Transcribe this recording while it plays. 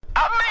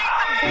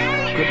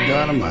Good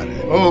God Almighty.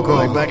 Oh,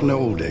 God. Like back in the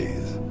old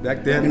days.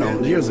 Back then, you know,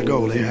 years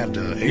ago they had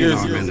the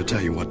A&R men to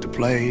tell you what to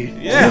play,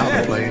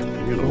 how to play it,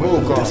 you know,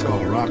 whether it's disco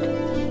or rock.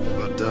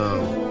 But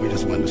we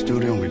just went in the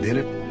studio and we did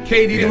it.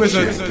 KD was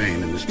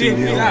champagne in the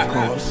studio, of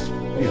course.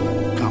 You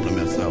know,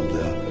 compliments of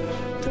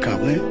the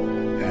company,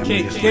 and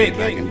we just went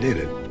back and did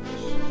it.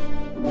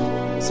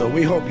 So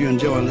we hope you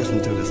enjoy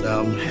listening to this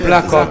album,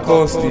 Blacka F.t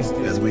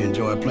Ghosty, as we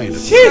enjoy playing it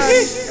because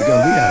we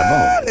had a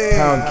ball.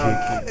 Pound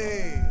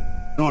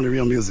cake. Only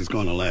real music's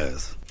gonna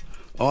last.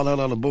 All that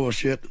other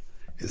bullshit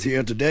is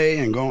here today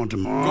and gone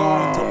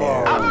tomorrow.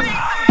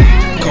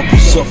 Couple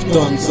soft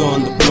duns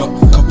on the block,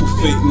 couple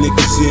fake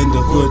niggas in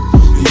the hood,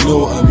 you know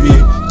what I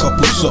mean.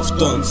 Couple soft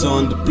duns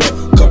on the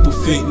block, couple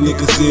fake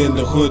niggas in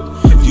the hood,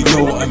 you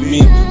know what I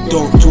mean.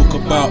 Don't talk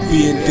about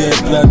being there,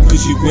 blood,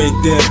 cause you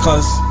ain't there,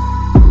 cuz.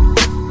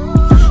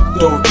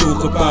 Don't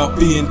talk about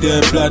being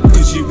there, blood,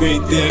 cause you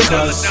ain't there,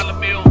 cuz.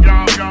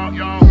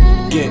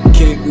 Get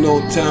cake, no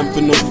time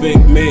for no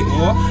fake mate.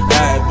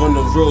 I on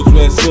the roads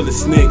where it's full of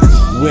snakes,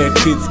 where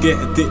kids get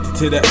addicted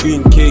to that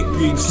green cake.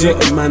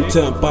 Certain man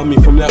turn bummy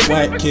from that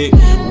white cake,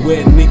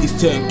 where niggas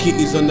turn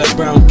kitties on that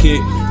brown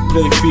cake.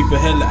 Play FIFA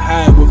hella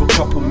high with a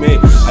couple mates.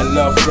 I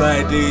love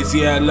Fridays,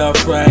 yeah I love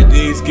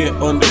Fridays. Get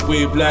on the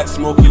wave like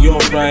Smokey on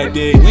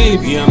Friday.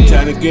 Yeah I'm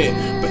trying to get,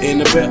 but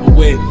in a better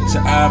way. So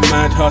I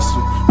mind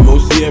hustle,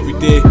 mostly every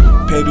day.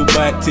 Pedal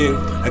bike ting,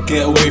 I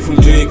get away from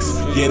drinks.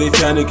 Yeah they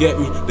tryna get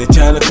me, they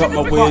tryna cut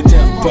my wage.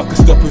 Fuck a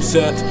stop and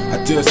search,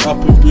 I just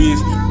up and breeze.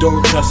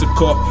 Don't trust a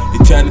cop, he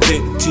tryna take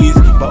the cheese,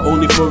 but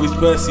only for his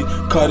mercy.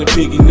 Call the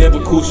piggy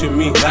never caution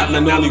me, that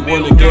man only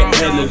wanna get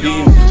hella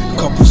lean.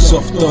 Couple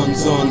soft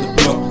duns on the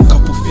block,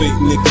 couple fake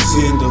niggas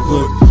in the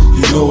hood,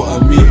 you know what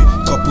I mean.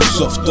 Couple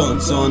soft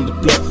duns on the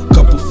block,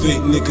 couple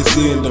fake niggas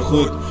in the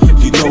hood,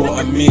 you know what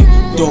I mean.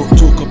 Don't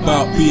talk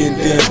about being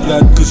there,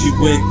 blood, cause you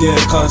ain't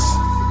there, cuz.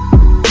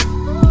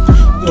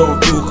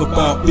 Don't talk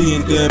about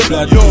being there,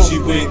 blood, cause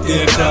you ain't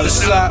there,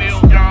 cuz.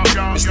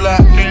 It's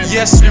like,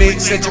 yes mate,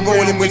 said you're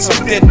rolling with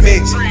some dead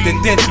mates. The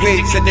dead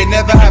weight said they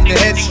never have their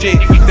head straight.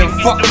 Them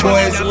fuck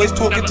boys always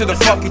talking to the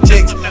fucking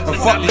chicks. And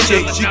fuck the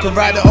chicks, you can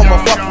ride it on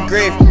my fucking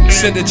grave.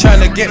 Said they're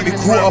trying to get me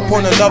caught up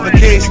on another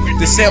case.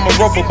 They say I'm a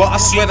robber, but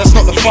I swear that's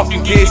not the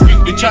fucking case.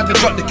 They tried to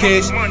drop the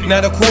case, now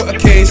they caught a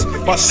case.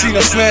 But soon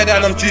I swear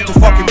that I'm due to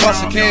fucking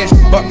bust a case.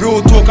 But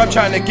real talk, I'm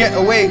trying to get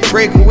away,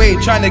 break away,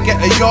 trying to get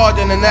a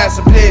yard in a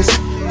nicer place.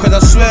 Cause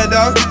I swear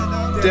down,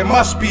 there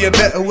must be a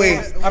better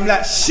way. I'm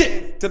like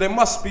shit, there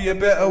must be a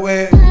better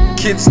way.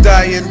 Kids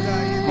dying,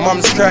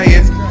 mum's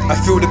crying. I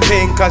feel the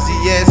pain cause the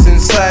air's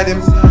inside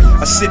him.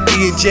 I sit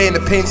E&J and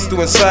the pain's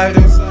still inside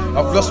him.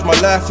 I've lost my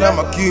life, now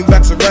my goon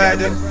backs are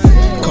riding.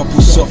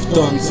 Couple soft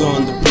duns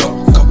on the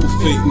block, couple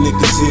fake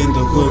niggas in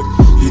the hood,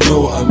 you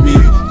know what I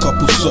mean.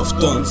 Couple soft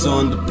duns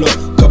on the block,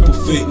 couple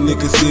fake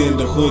niggas in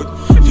the hood,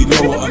 you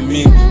know what I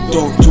mean.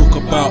 Don't talk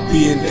about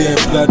being there,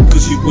 blood,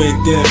 cause you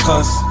ain't there,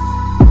 cuz.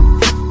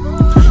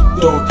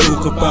 Don't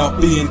talk about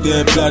being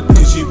there, blood,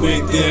 cause you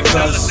ain't there,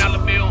 cuz.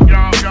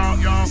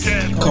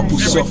 Couple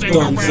soft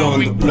duns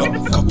on the block,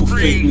 couple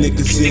fake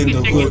niggas in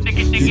the hood,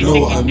 you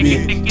know what I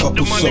mean.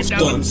 Couple soft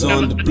duns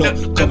on the block,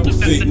 couple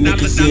fake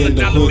niggas in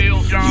the hood,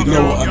 you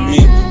know what I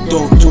mean.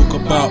 Don't talk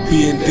about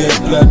being there,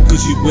 blood,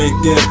 cause you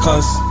ain't there,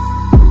 cuz.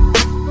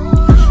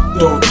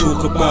 Don't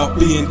talk about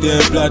being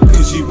there, blood,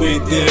 cause you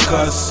ain't there,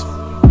 cuz.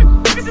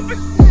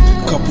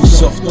 Couple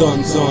soft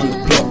duns on the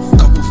block,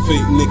 couple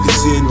fake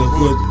niggas in the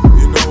hood,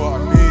 you know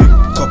what I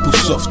mean. Couple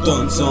soft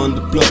duns on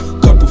the block,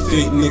 couple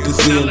fake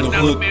niggas in the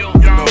hood, you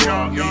know what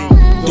I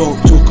mean. Don't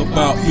talk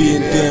about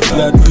being there,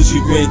 blood, cause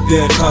you ain't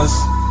there, cuz.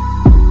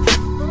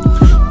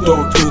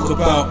 Don't talk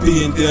about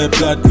being there,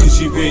 blood, cause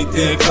you ain't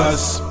there,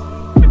 cuz.